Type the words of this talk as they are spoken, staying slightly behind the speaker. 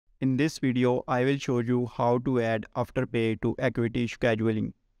In this video, I will show you how to add Afterpay to Acquity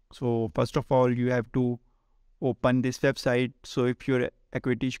Scheduling. So first of all, you have to open this website. So if your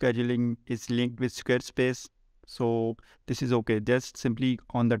Acquity Scheduling is linked with Squarespace, so this is okay. Just simply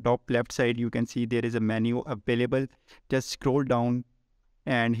on the top left side, you can see there is a menu available. Just scroll down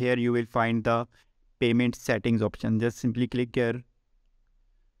and here you will find the payment settings option. Just simply click here.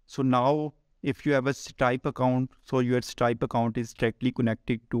 So now if you have a Stripe account, so your Stripe account is directly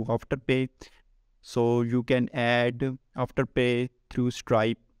connected to Afterpay. So you can add Afterpay through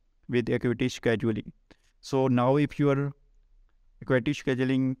Stripe with Acquity Scheduling. So now if your Acquity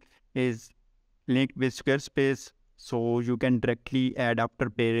Scheduling is linked with Squarespace, so you can directly add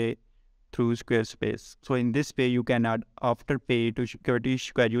Afterpay through Squarespace. So in this way, you can add Afterpay to Acquity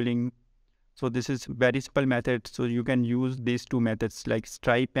Scheduling. So this is very simple method. So you can use these two methods like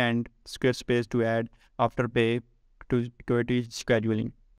Stripe and Squarespace to add Afterpay to Acquity Scheduling.